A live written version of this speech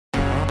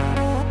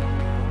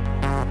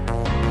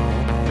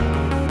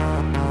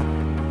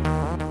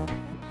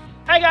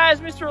guys,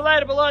 Mr.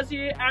 Relatable Oz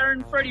here,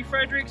 Aaron Freddie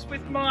Fredericks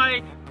with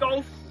my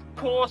golf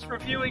course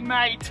reviewing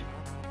mate,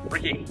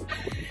 Rikki.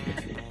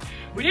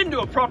 We didn't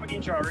do a proper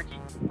intro, Rikki.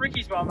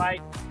 Rikki's my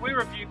mate. We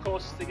review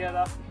courses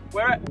together.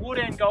 We're at Wood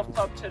End Golf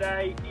Club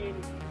today in,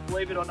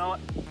 believe it or not,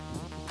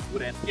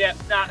 Wood End. Yeah,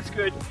 nah, it's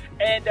good.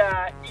 And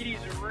it is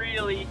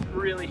really,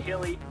 really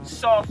hilly,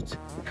 soft,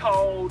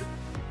 cold,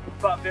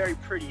 but very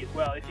pretty as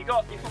well. If it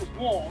was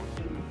warm,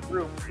 it'd be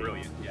real pretty.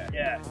 Brilliant,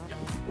 yeah.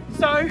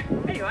 So,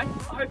 anyway, I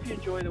hope you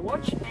enjoy the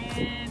watch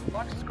and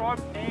like,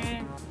 subscribe,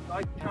 and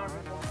I can't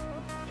remember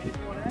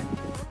anything you want to add?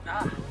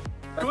 Nah,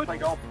 let's play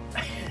golf.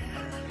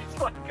 Let's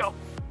play golf.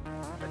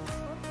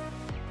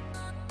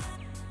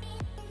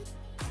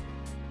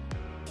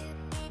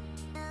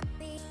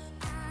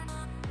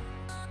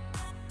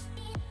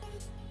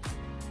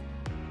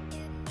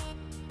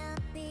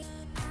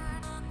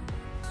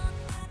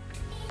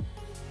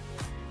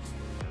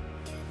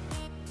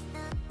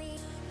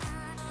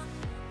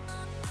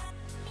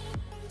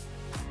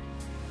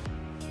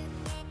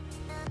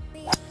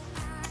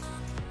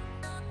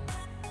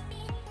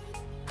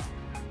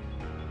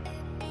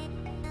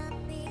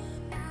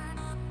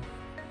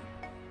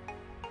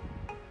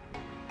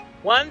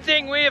 One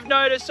thing we have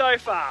noticed so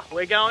far,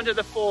 we're going to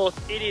the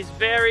fourth, it is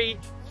very,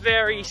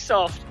 very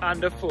soft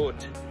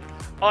underfoot.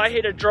 I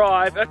hit a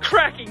drive, a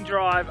cracking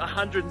drive,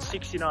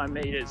 169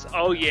 meters.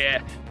 Oh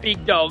yeah,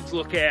 big dogs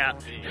look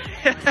out.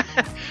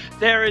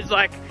 There is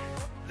like,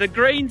 the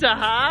greens are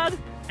hard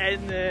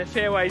and the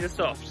fairways are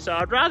soft. So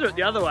I'd rather it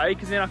the other way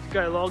because then I could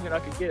go long and I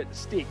could get it to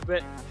stick.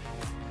 But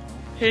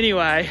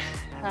anyway,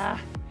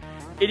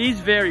 it is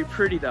very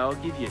pretty though, I'll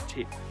give you a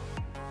tip.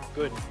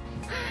 Good.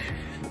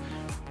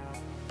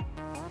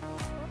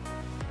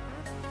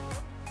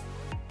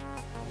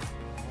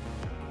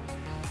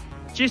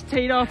 Just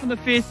teed off on the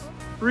fifth.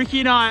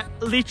 Rikki and I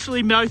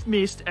literally both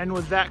missed and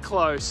was that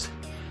close.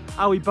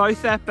 Are we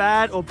both that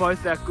bad or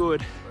both that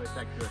good? Both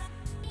that good.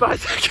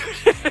 Both that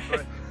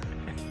good.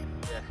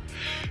 Yeah.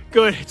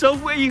 Good. So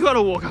where you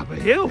gotta walk up a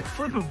hill,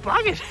 flip a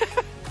bucket.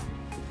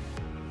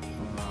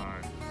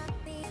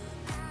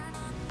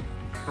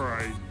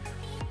 Crazy.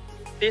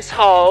 This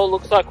hole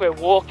looks like we're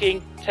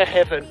walking to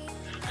heaven.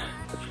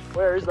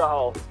 Where is the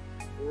hole?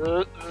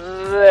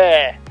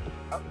 There.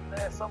 Up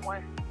there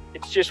somewhere.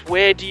 It's just,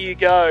 where do you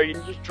go? You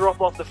just drop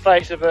off the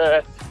face of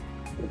Earth.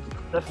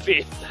 The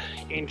fifth.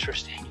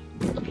 Interesting.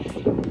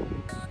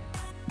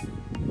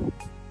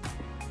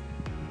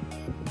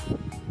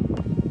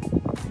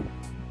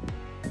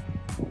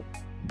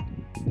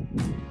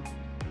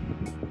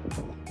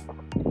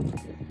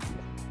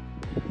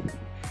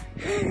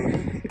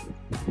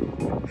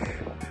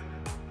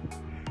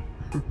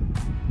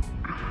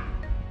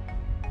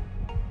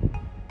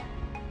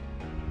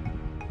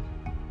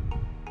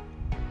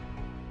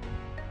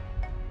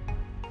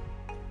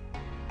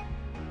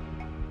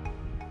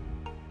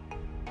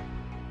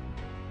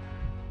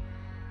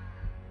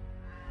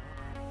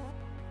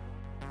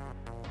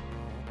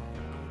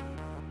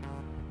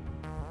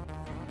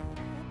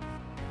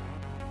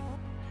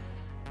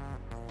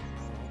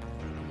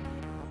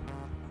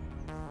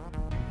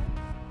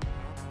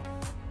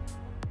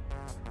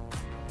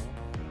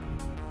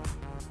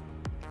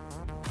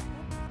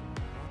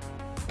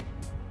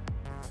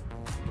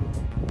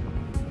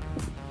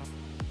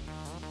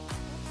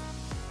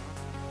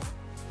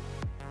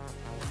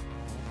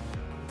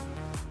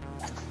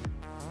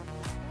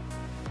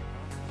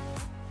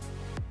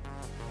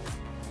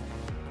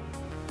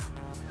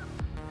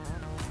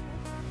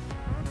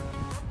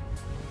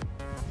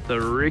 The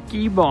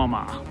Rikki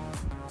Bomber.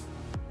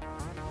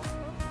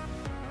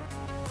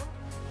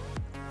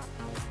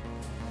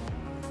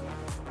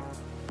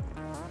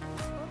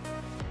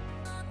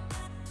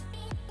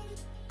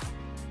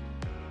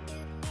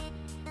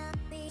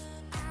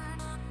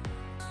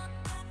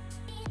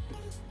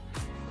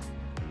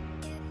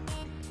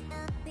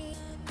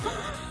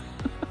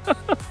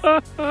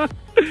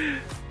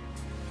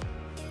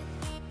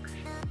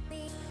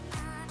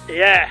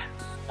 Yeah.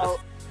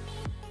 Oh,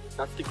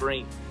 that's the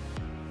green.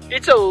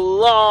 It's a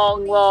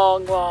long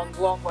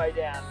way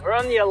down. We're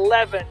on the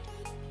 11th,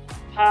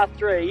 par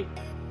 3,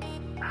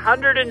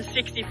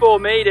 164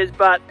 meters,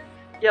 but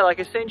yeah, like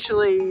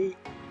essentially...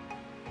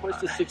 Close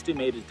to 60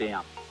 meters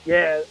down.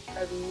 Yeah,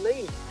 at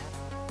least.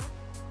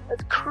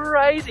 That's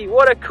crazy.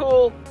 What a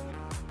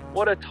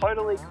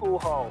totally cool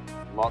hole.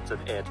 Lots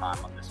of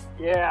airtime on this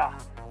one. Yeah.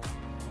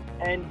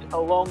 And a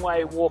long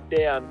way walk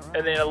down,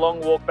 and then a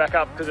long walk back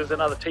up because there's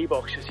another tee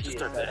box just here.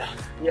 Just over there.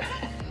 Yeah.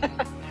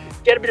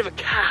 Get a bit of a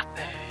cut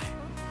there.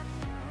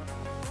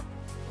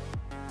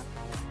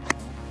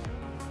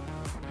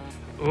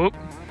 Oop.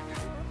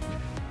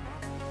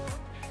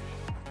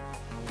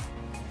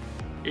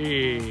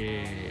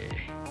 Yeah.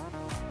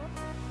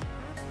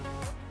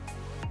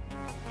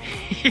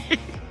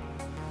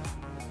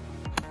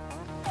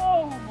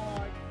 Oh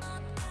my.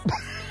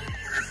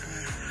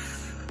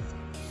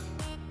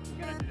 We're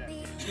gonna do that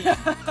again.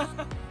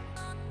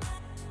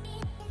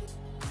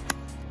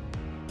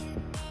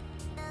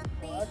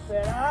 Oh, that's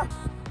better.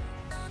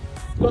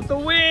 Got the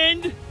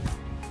wind.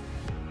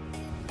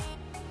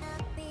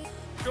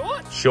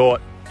 Short?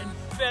 Short. And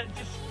about to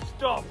just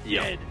stop.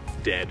 Yep. Dead.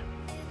 Dead.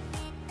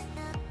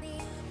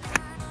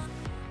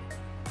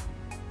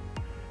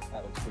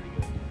 That looks pretty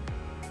good.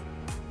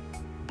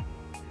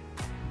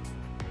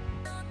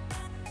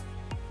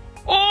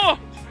 Oh!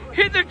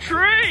 Hit the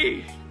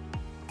tree!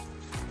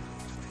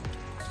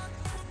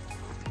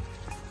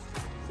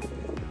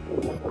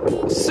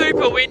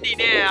 Super windy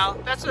now.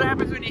 That's what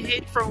happens when you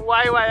hit from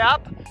way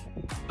up.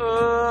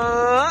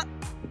 A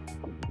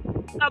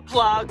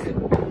plug.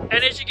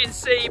 And as you can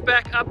see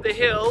back up the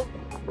hill,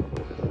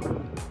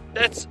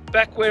 that's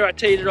back where I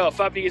teed it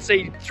off. Up you can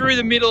see through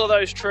the middle of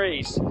those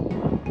trees.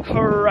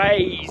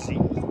 Crazy,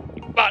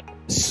 but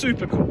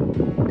super cool.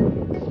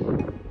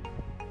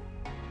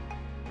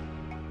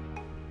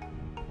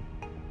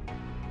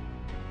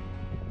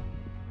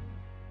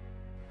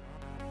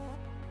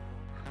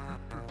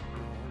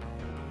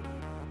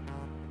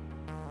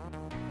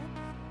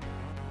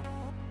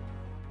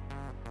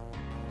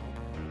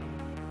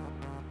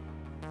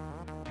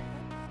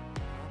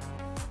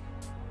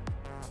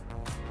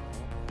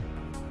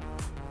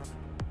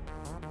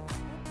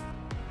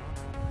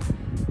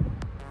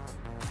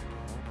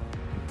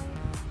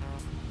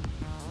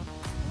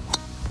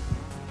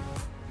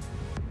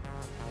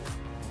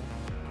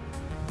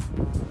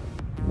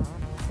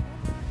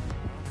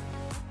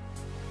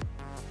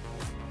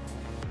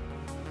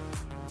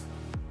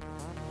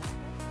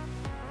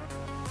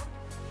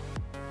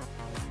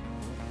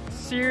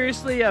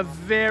 Seriously, a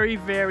very,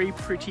 very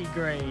pretty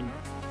green.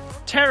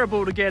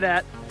 Terrible to get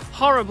at,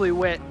 horribly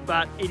wet,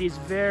 but it is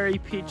very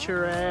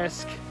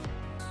picturesque.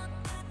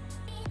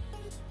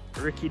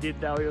 Rikki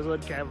didn't know he was on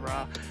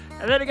camera.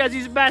 And then it goes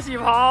this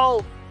massive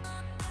hole.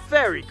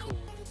 Very cool.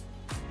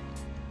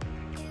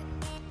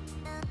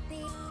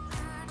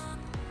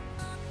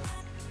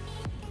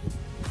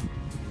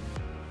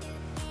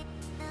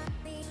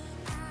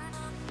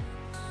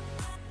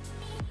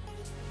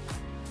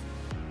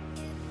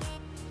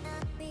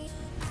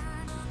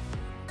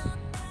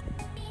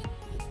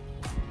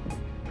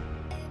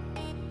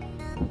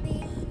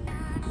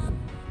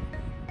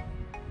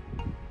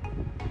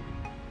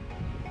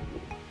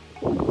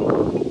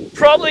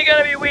 Probably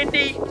going to be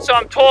windy, so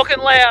I'm talking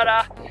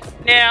louder.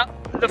 Now,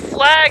 the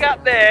flag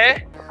up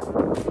there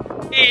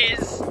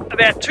is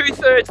about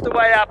 2/3 the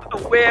way up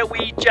of where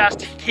we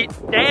just hit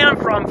down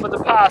from for the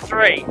par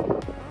 3.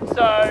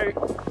 So,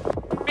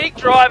 big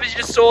drive as you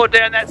just saw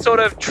down that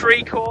sort of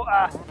tree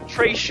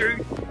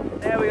chute.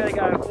 Now we're going to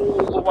go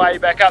all the way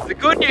back up. The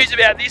good news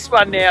about this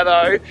one now,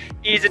 though,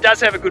 is it does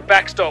have a good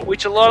backstop,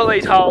 which a lot of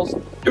these holes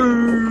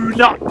do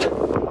not.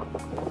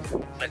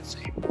 Let's see.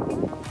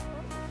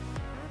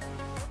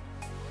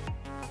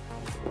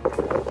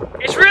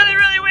 It's really,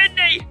 really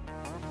windy,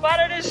 but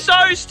it is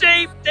so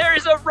steep, there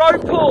is a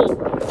rope pull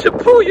to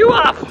pull you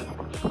up.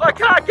 I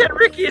can't get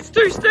Rikki, it's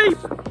too steep.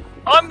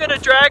 I'm going to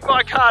drag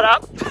my cart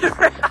up.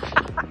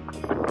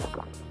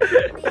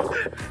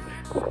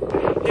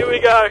 Here we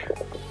go.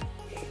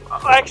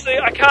 Actually,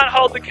 I can't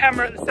hold the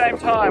camera at the same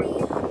time.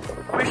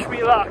 Wish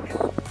me luck.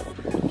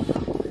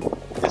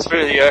 This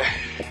video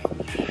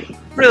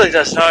really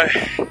does no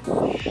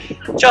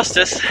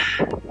justice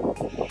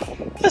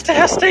as to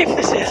how steep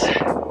this is.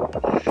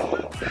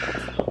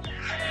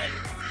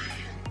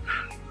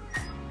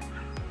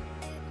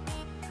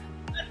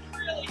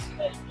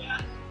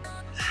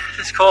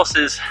 This course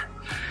is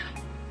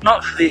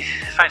not for the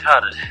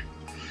faint-hearted,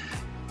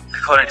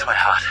 according to my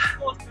heart.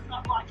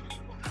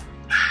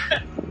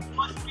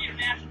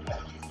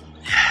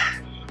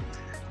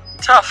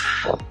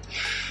 Tough,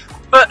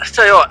 but I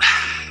tell you what,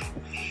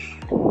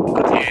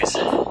 good news.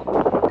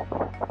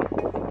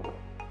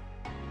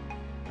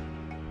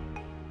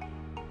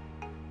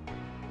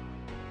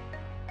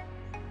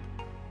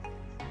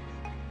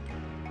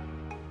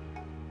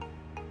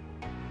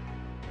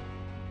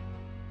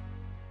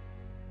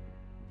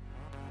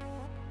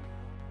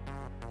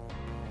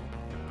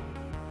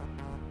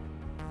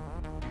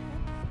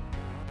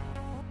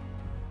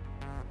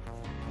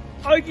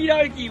 Okie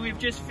dokie, we've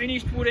just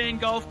finished Wood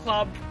End Golf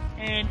Club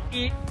and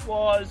it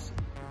was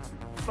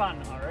fun,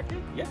 I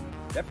reckon. Yeah,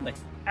 definitely.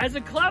 As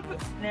a club,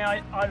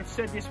 now I've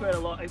said this word a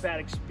lot about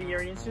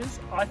experiences.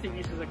 I think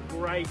this is a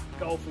great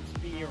golf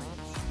experience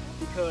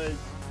because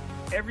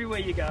everywhere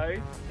you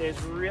go,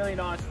 there's really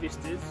nice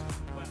vistas.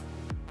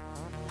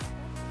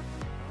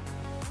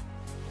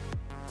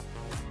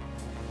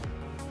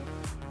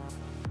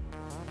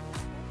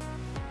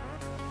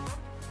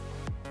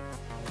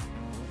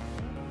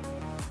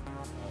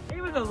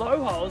 Even the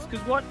low holes,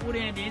 because what Wood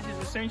End is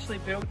essentially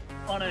built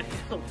on a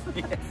hill.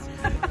 Yes.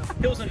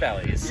 Hills and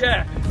valleys.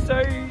 Yeah, so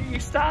you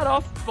start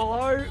off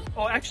below,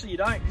 or actually you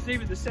don't, because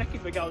even the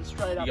second we're going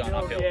straight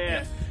uphill.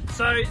 Yeah.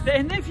 So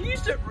then they've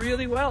used it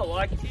really well.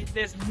 Like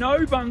there's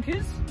no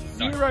bunkers,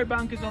 zero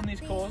bunkers on this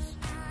course.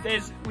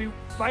 We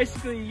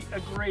basically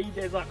agreed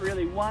there's like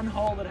really one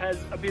hole that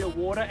has a bit of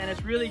water, and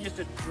it's really just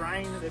a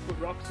drain that they put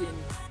rocks in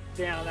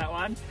down on that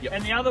one. Yep.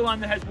 And the other one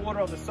that has water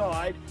on the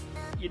side,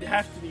 you'd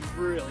have to be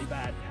really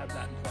bad to have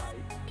that in play.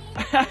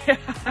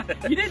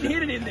 You didn't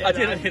hit it in there. I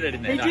didn't hit it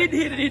in there. He no. did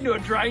hit it into a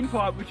drain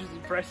pipe, which is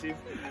impressive.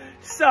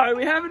 So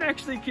we haven't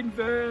actually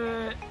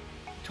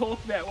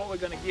talked about what we're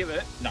going to give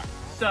it. No.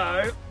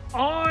 So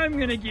I'm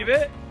going to give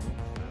it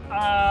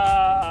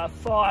a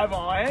 5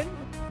 iron.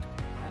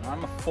 And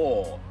I'm a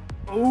 4.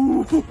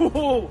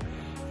 Ooh.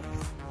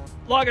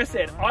 Like I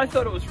said, I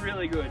thought it was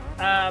really good.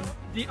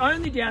 The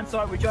only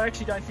downside, which I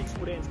actually don't think is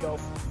Woodend's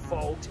Golf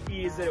fault,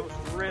 is that it was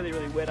really,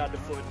 really wet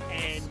underfoot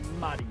and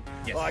muddy.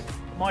 Yes. Like,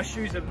 my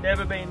shoes have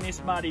never been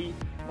this muddy.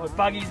 My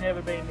buggy's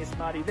never been this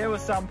muddy. There were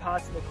some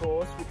parts of the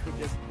course which were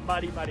just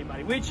muddy,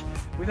 which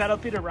we've had a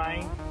bit of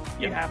rain.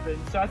 It happened.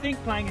 So I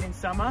think playing it in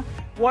summer,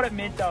 what it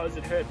meant though is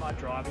it hurt my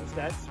driving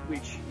stats,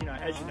 which, you know,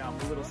 as you know, I'm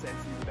a little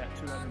sensitive about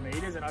 200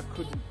 metres, and I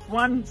couldn't.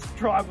 One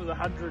drive was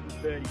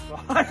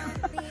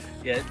 135.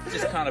 Yeah, it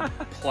just kind of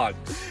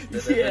plugs.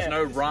 There's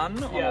no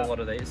run on a lot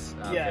of these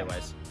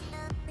fairways.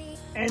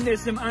 And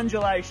there's some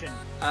undulation.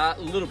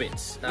 Little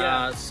bits.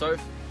 So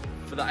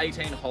for the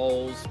 18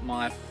 holes,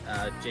 my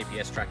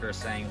GPS tracker is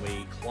saying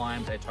we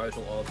climbed a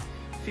total of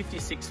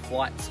 56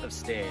 flights of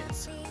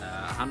stairs,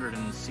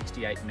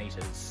 168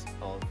 metres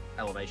of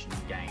elevation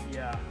gained.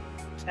 Yeah.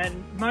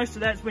 And most of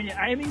that's when you're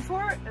aiming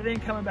for it and then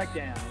coming back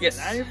down. Yes.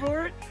 Aiming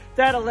for it.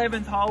 That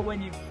 11th hole,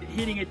 when you're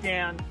hitting it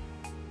down,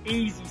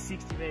 easy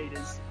 60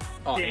 metres.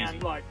 Oh, down, easy.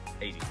 like,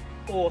 easy.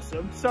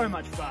 Awesome. So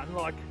much fun.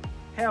 Like,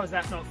 how is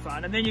that not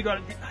fun? And then you got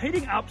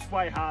hitting up's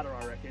way harder,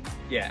 I reckon.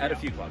 Yeah, add a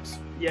few clubs.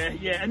 Yeah.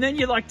 And then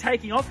you're like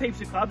taking off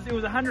heaps of clubs. It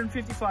was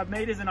 155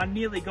 metres and I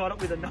nearly got it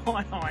with a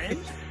 9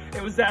 iron.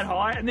 It was that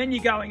high. And then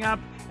you're going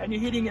up and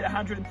you're hitting it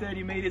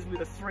 130 metres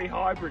with a 3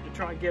 hybrid to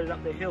try and get it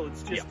up the hill.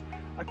 It's just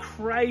a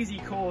crazy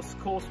course.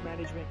 Course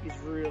management is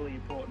really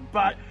important.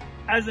 But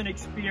as an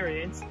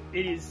experience,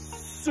 it is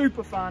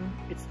super fun.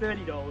 It's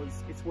 $30.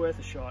 It's worth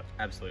a shot.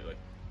 Absolutely.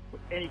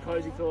 Any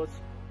closing thoughts?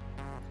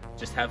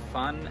 Just have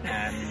fun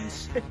and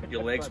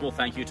your legs will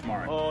thank you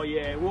tomorrow. Oh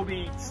yeah, we'll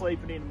be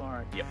sleeping in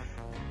tomorrow. Yep.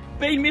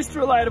 Been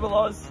Mr. Relatable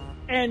Oz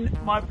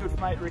and my good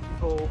mate Rikki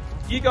Paul.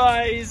 You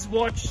guys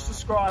watch,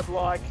 subscribe,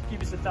 like,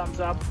 give us a thumbs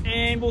up,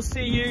 and we'll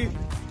see you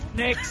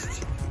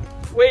next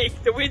week.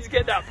 The wind's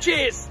getting up.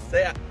 Cheers! See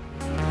ya.